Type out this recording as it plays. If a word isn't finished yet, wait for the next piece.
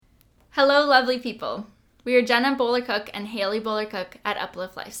Hello, lovely people. We are Jenna Bowler-Cook and Haley Bowler-Cook at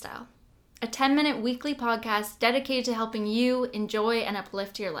Uplift Lifestyle, a 10-minute weekly podcast dedicated to helping you enjoy and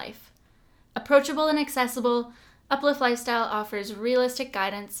uplift your life. Approachable and accessible, Uplift Lifestyle offers realistic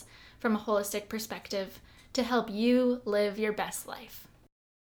guidance from a holistic perspective to help you live your best life.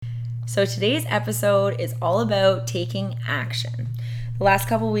 So today's episode is all about taking action. The last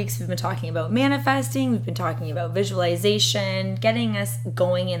couple of weeks we've been talking about manifesting, we've been talking about visualization, getting us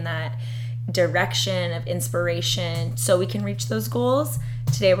going in that direction of inspiration so we can reach those goals.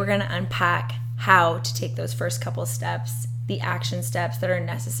 Today we're going to unpack how to take those first couple steps, the action steps that are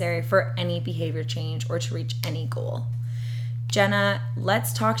necessary for any behavior change or to reach any goal. Jenna,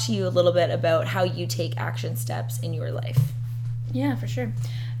 let's talk to you a little bit about how you take action steps in your life. Yeah, for sure.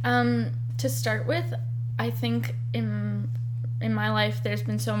 To start with, I think in my life there's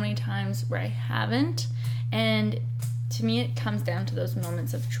been so many times where I haven't, and to me it comes down to those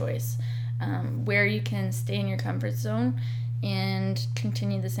moments of choice, where you can stay in your comfort zone and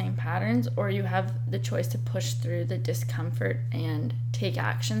continue the same patterns, or you have the choice to push through the discomfort and take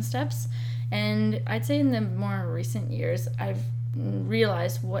action steps. And I'd say in the more recent years I've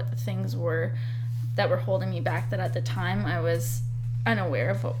realized what the things were that were holding me back, that at the time I was unaware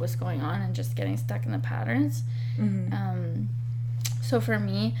of what was going on and just getting stuck in the patterns. So for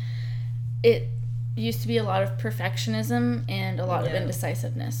me, it used to be a lot of perfectionism and a lot of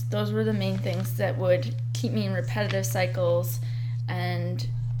indecisiveness. Those were the main things that would keep me in repetitive cycles and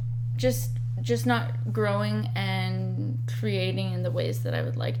just not growing and creating in the ways that I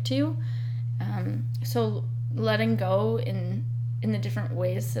would like to. So letting go in the different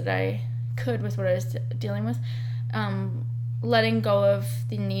ways that I could with what I was dealing with, letting go of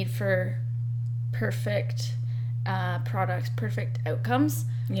the need for perfect products, perfect outcomes,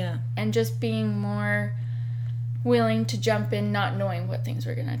 and just being more willing to jump in not knowing what things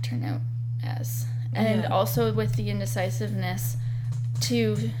were going to turn out as. And also with the indecisiveness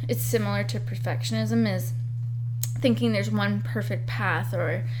too, it's similar to perfectionism, is thinking there's one perfect path,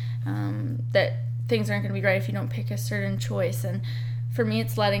 or that things aren't going to be right if you don't pick a certain choice. And for me,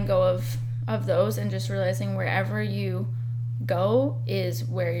 it's letting go of those and just realizing wherever you go is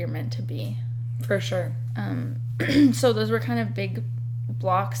where you're meant to be. For sure. So those were kind of big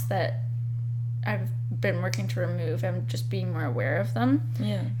blocks that I've been working to remove and just being more aware of them.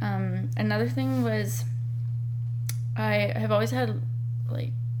 Another thing was I have always had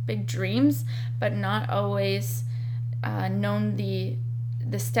like big dreams, but not always known the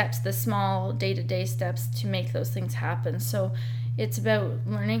steps, the small day-to-day steps to make those things happen. So it's about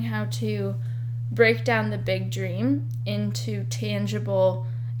learning how to break down the big dream into tangible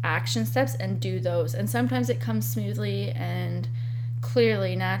action steps and do those. And sometimes it comes smoothly and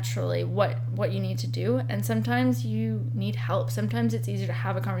clearly, naturally, what you need to do. And sometimes you need help. Sometimes it's easier to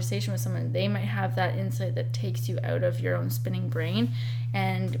have a conversation with someone. They might have that insight that takes you out of your own spinning brain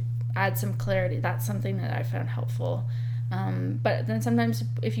and add some clarity. That's something that I found helpful. But then sometimes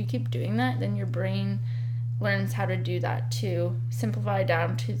if you keep doing that, then your brain learns how to do that too. Simplify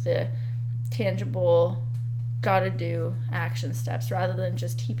down to the tangible, gotta do action steps rather than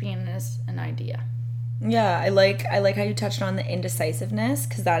just keeping it as an idea. I like how you touched on the indecisiveness,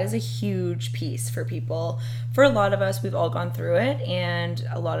 because that is a huge piece for people. For a lot of us, we've all gone through it, and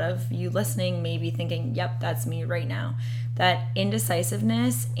a lot of you listening may be thinking, yep, that's me right now. That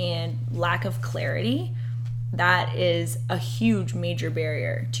indecisiveness and lack of clarity, that is a huge major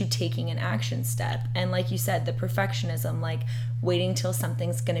barrier to taking an action step. And like you said, the perfectionism, like waiting till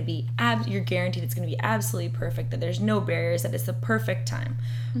something's going to be you're guaranteed it's going to be absolutely perfect, that there's no barriers, that it's the perfect time.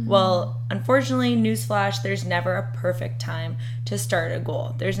 Well, unfortunately, newsflash, there's never a perfect time to start a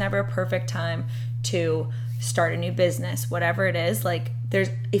goal. There's never a perfect time to start a new business, whatever it is. Like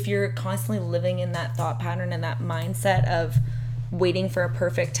if you're constantly living in that thought pattern and that mindset of waiting for a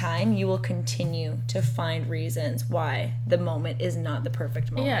perfect time, you will continue to find reasons why the moment is not the perfect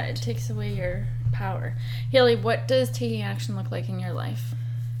moment. Yeah, it takes away your power. Haley, what does taking action look like in your life?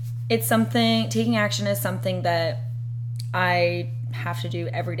 Taking action is something that I have to do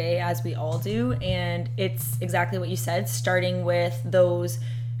every day, as we all do. And it's exactly what you said, starting with those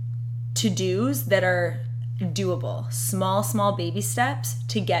to-dos that are doable, small baby steps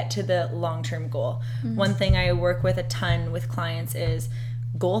to get to the long-term goal. One thing I work with a ton with clients is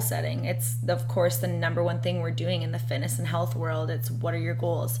goal setting. It's, of course, the number one thing we're doing in the fitness and health world. It's what are your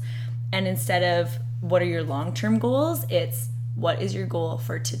goals? And instead of what are your long-term goals, it's what is your goal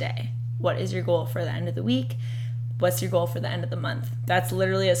for today? What is your goal for the end of the week? What's your goal for the end of the month? That's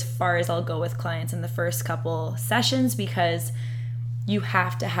literally as far as I'll go with clients in the first couple sessions, because you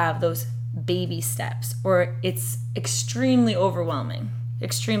have to have those baby steps or it's extremely overwhelming.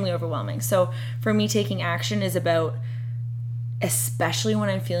 extremely overwhelming. So for me, taking action is about, especially when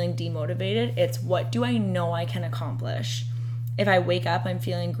I'm feeling demotivated, it's what do I know I can accomplish? If I wake up, I'm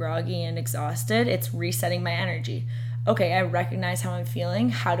feeling groggy and exhausted, it's resetting my energy. Okay, I recognize how I'm feeling.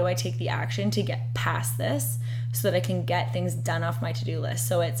 How do I take the action to get past this so that I can get things done off my to-do list?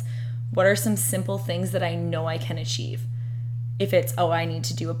 So it's, what are some simple things that I know I can achieve? If it's, I need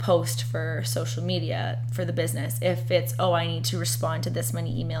to do a post for social media for the business. If it's, I need to respond to this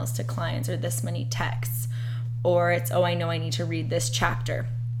many emails to clients or this many texts. Or it's, I know I need to read this chapter.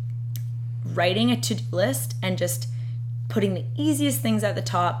 Writing a to-do list and just putting the easiest things at the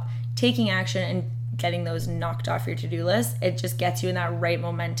top, taking action and getting those knocked off your to-do list, it just gets you in that right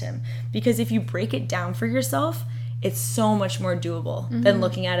momentum. Because if you break it down for yourself, it's so much more doable than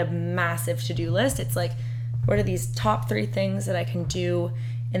looking at a massive to-do list. It's like, what are these top 3 things that I can do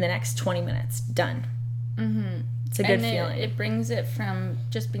in the next 20 minutes? Done. It's a good feeling. It brings it from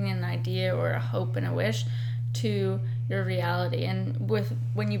just being an idea or a hope and a wish to your reality. And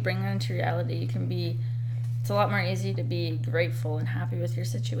when you bring that into reality, it's a lot more easy to be grateful and happy with your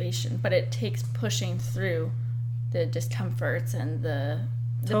situation. But it takes pushing through the discomforts and the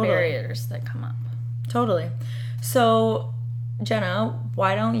barriers that come up. Totally. So, Jenna,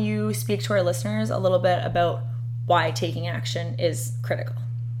 why don't you speak to our listeners a little bit about why taking action is critical?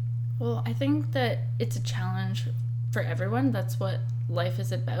 Well, I think that it's a challenge for everyone. That's what life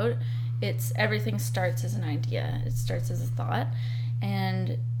is about. Everything starts as an idea. It starts as a thought.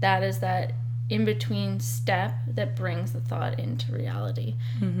 And that is that in-between step that brings the thought into reality.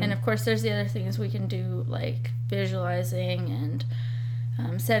 And of course, there's the other things we can do, like visualizing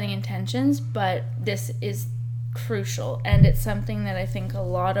and setting intentions, but this is crucial, and it's something that I think a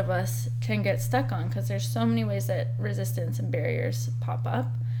lot of us can get stuck on because there's so many ways that resistance and barriers pop up,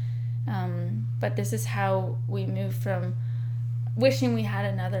 but this is how we move from wishing we had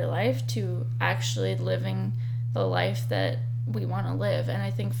another life to actually living the life that we want to live. And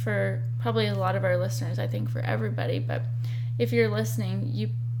I think for probably a lot of our listeners, I think for everybody, but if you're listening, you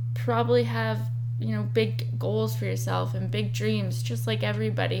probably have big goals for yourself and big dreams, just like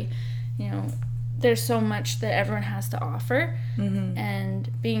everybody. There's so much that everyone has to offer,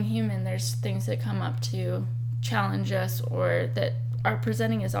 and being human, there's things that come up to challenge us or that are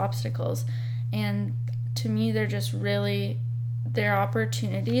presenting as obstacles, and to me they're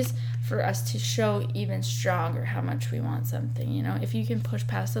opportunities for us to show even stronger how much we want something. If you can push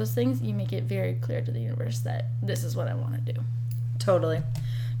past those things, you make it very clear to the universe that this is what I want to do. Totally.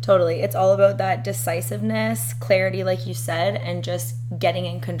 It's all about that decisiveness, clarity, like you said, and just getting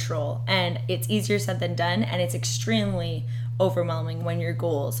in control. And it's easier said than done, and it's extremely overwhelming when your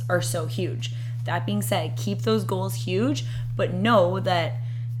goals are so huge. That being said, keep those goals huge, but know that,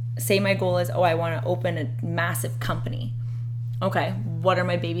 say my goal is, I want to open a massive company. Okay, what are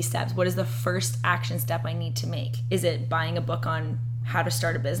my baby steps? What is the first action step I need to make? Is it buying a book on how to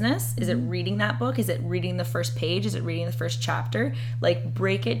start a business? Is it reading that book? Is it reading the first page? Is it reading the first chapter? Like,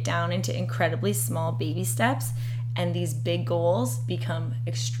 break it down into incredibly small baby steps, and these big goals become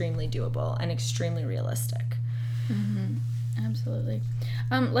extremely doable and extremely realistic. Absolutely.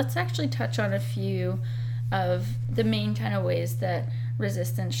 Let's actually touch on a few of the main kind of ways that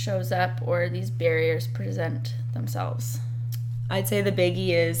resistance shows up or these barriers present themselves. I'd say the biggie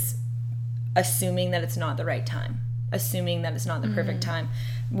is assuming that it's not the right time. Assuming that it's not the perfect time.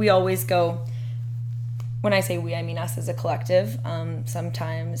 We always go, when I say we, I mean us as a collective.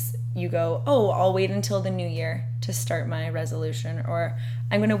 Sometimes you go, I'll wait until the new year to start my resolution, or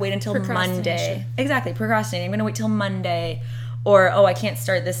I'm going to wait until Monday. Exactly, procrastinating. I'm going to wait till Monday, or I can't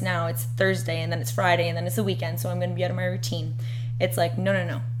start this now. It's Thursday, and then it's Friday, and then it's the weekend, so I'm going to be out of my routine. It's like,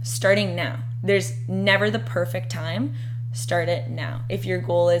 no. Starting now. There's never the perfect time. Start it now. If your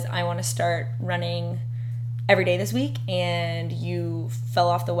goal is, I want to start running every day this week, and you fell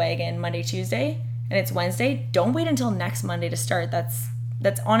off the wagon Monday, Tuesday, and it's Wednesday, don't wait until next Monday to start. That's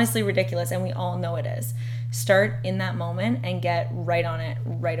honestly ridiculous, and we all know it is. Start in that moment and get right on it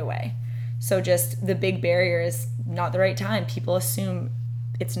right away. So just the big barrier is not the right time. People assume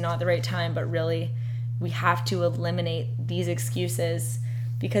it's not the right time, but really we have to eliminate these excuses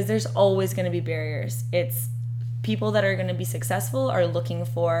because there's always going to be barriers. It's people that are going to be successful are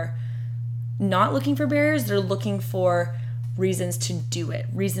not looking for barriers, they're looking for reasons to do it,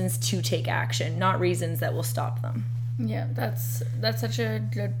 reasons to take action, not reasons that will stop them. Yeah, that's such a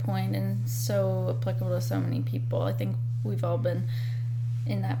good point and so applicable to so many people. I think we've all been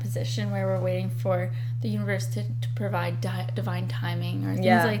in that position where we're waiting for the universe to provide divine timing or things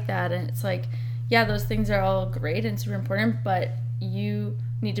like that. And it's like, those things are all great and super important, but you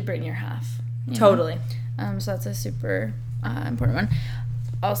need to bring your half. Totally. So that's a super important one.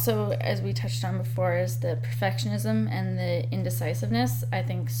 also, as we touched on before, is the perfectionism and the indecisiveness. I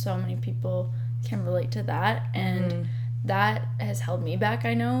think so many people can relate to that, and that has held me back,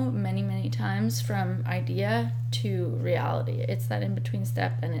 I know, many, many times from idea to reality. It's that in-between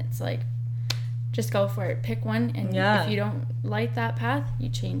step, and it's like, just go for it. Pick one, and if you don't like that path, you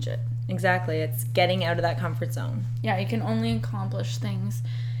change it. Exactly. It's getting out of that comfort zone. Yeah, you can only accomplish things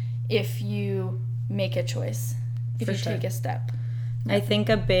if you make a choice, if you take a step. I think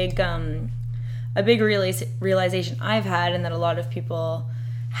a big realization I've had, and that a lot of people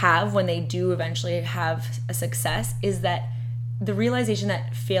have when they do eventually have a success, is that the realization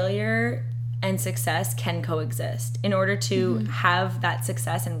that failure and success can coexist. In order to have that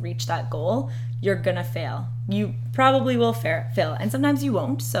success and reach that goal, you're gonna fail. You probably will fail, and sometimes you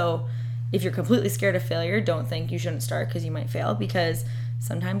won't. So if you're completely scared of failure, don't think you shouldn't start because you might fail, because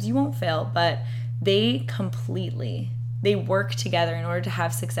sometimes you won't fail. But they work together. In order to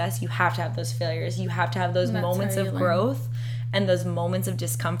have success, you have to have those failures. You have to have those moments of growth and those moments of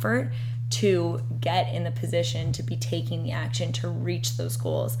discomfort to get in the position to be taking the action to reach those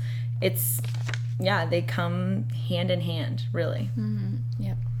goals. They come hand in hand, really.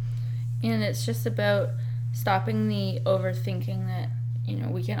 Yep. And it's just about stopping the overthinking that,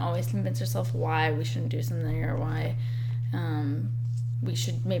 we can't always convince ourselves why we shouldn't do something, or why we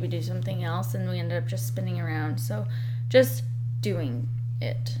should maybe do something else, and we end up just spinning around. So just doing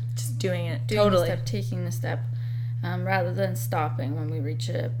it. Totally. Taking the step. Rather than stopping when we reach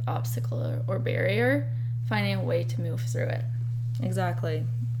an obstacle or barrier, finding a way to move through it. Exactly.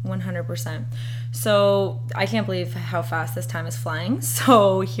 100%. So I can't believe how fast this time is flying.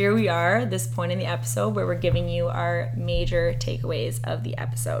 So here we are, this point in the episode where we're giving you our major takeaways of the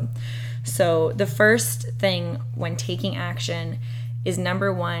episode. So the first thing when taking action is,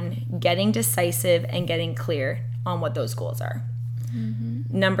 number one, getting decisive and getting clear on what those goals are.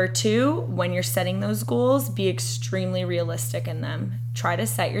 Number two, when you're setting those goals, be extremely realistic in them. Try to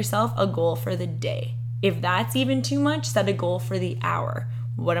set yourself a goal for the day. If that's even too much, set a goal for the hour.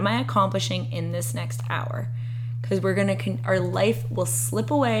 What am I accomplishing in this next hour? Because our life will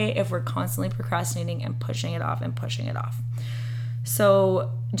slip away if we're constantly procrastinating and pushing it off.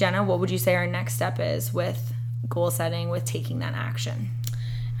 So, Jenna, what would you say our next step is with goal setting, with taking that action?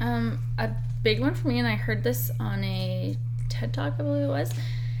 A big one for me, and I heard this on a TED Talk, I believe it was,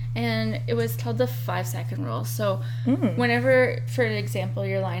 and it was called the 5-second rule. So whenever, for example,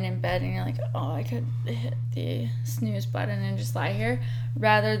 you're lying in bed and you're like, oh, I could hit the snooze button and just lie here,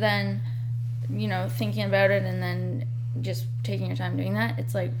 rather than, thinking about it and then just taking your time doing that,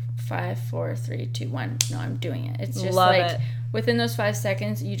 it's like 5, 4, 3, 2, 1. No, I'm doing it. It's just within those 5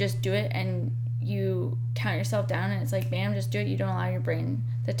 seconds, you just do it, and you count yourself down, and it's like, bam, just do it. You don't allow your brain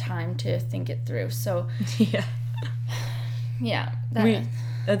the time to think it through. So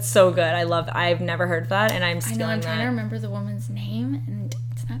that's so good. I've never heard that, and I'm stealing that. I'm trying to remember the woman's name, and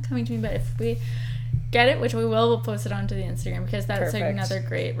it's not coming to me, but if we get it, which we will, we'll post it onto the Instagram, because that's like another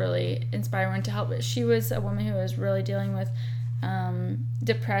great, really inspiring one to help. She was a woman who was really dealing with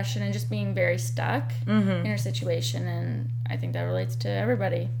depression and just being very stuck in her situation, and I think that relates to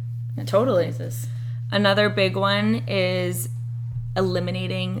everybody. Totally. Another big one is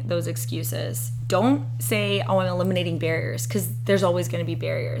eliminating those excuses. Don't say, oh, I'm eliminating barriers, because there's always going to be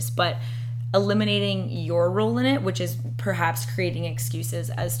barriers, but eliminating your role in it, which is perhaps creating excuses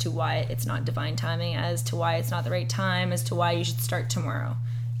as to why it's not divine timing, as to why it's not the right time, as to why you should start tomorrow.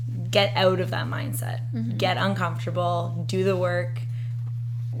 Get out of that mindset. Get uncomfortable, do the work,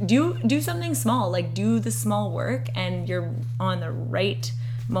 do something small, like do the small work, and you're on the right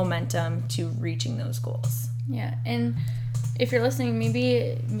momentum to reaching those goals. Yeah. And if you're listening,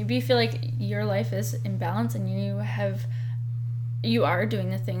 maybe you feel like your life is in balance and you are doing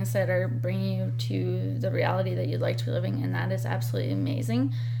the things that are bringing you to the reality that you'd like to be living, and that is absolutely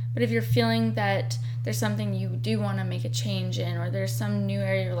amazing. But if you're feeling that there's something you do want to make a change in, or there's some new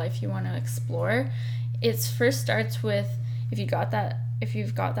area of your life you want to explore, it first starts with, if you've got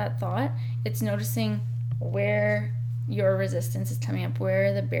that thought, it's noticing where your resistance is coming up,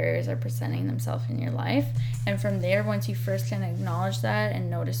 where the barriers are presenting themselves in your life. And from there, once you first can acknowledge that and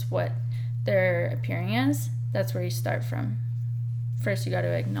notice what they're appearing as, that's where you start from. First, you got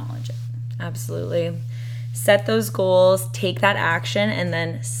to acknowledge it. Absolutely. Set those goals, take that action, and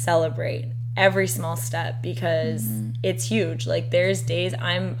then celebrate every small step, because it's huge. Like, there's days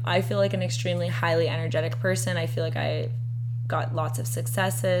I feel like an extremely highly energetic person. I feel like I got lots of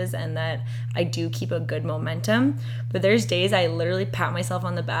successes and that I do keep a good momentum, but there's days I literally pat myself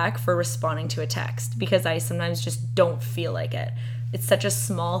on the back for responding to a text, because I sometimes just don't feel like it. It's such a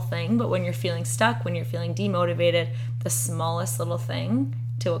small thing, but when you're feeling stuck, when you're feeling demotivated, the smallest little thing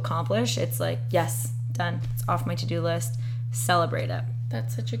to accomplish, it's like, yes, done. It's off my to-do list. Celebrate it.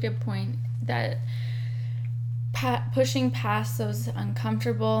 That's such a good point. That pushing past those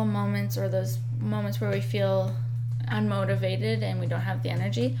uncomfortable moments or those moments where we feel unmotivated and we don't have the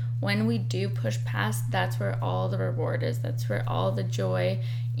energy, when we do push past, that's where all the reward is. That's where all the joy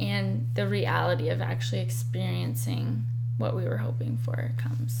and the reality of actually experiencing what we were hoping for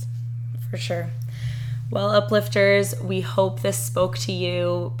comes. For sure. Well, Uplifters, we hope this spoke to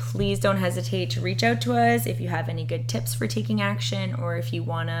you. Please don't hesitate to reach out to us if you have any good tips for taking action, or if you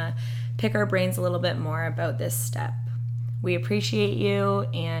want to pick our brains a little bit more about this step. We appreciate you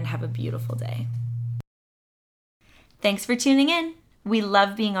and have a beautiful day. Thanks for tuning in. We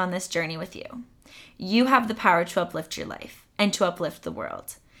love being on this journey with you. You have the power to uplift your life and to uplift the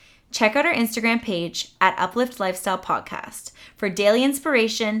world. Check out our Instagram page at Uplift Lifestyle Podcast for daily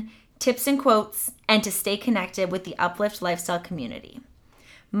inspiration, tips and quotes, and to stay connected with the Uplift Lifestyle community.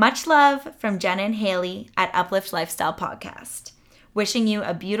 Much love from Jenna and Haley at Uplift Lifestyle Podcast. Wishing you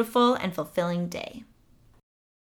a beautiful and fulfilling day.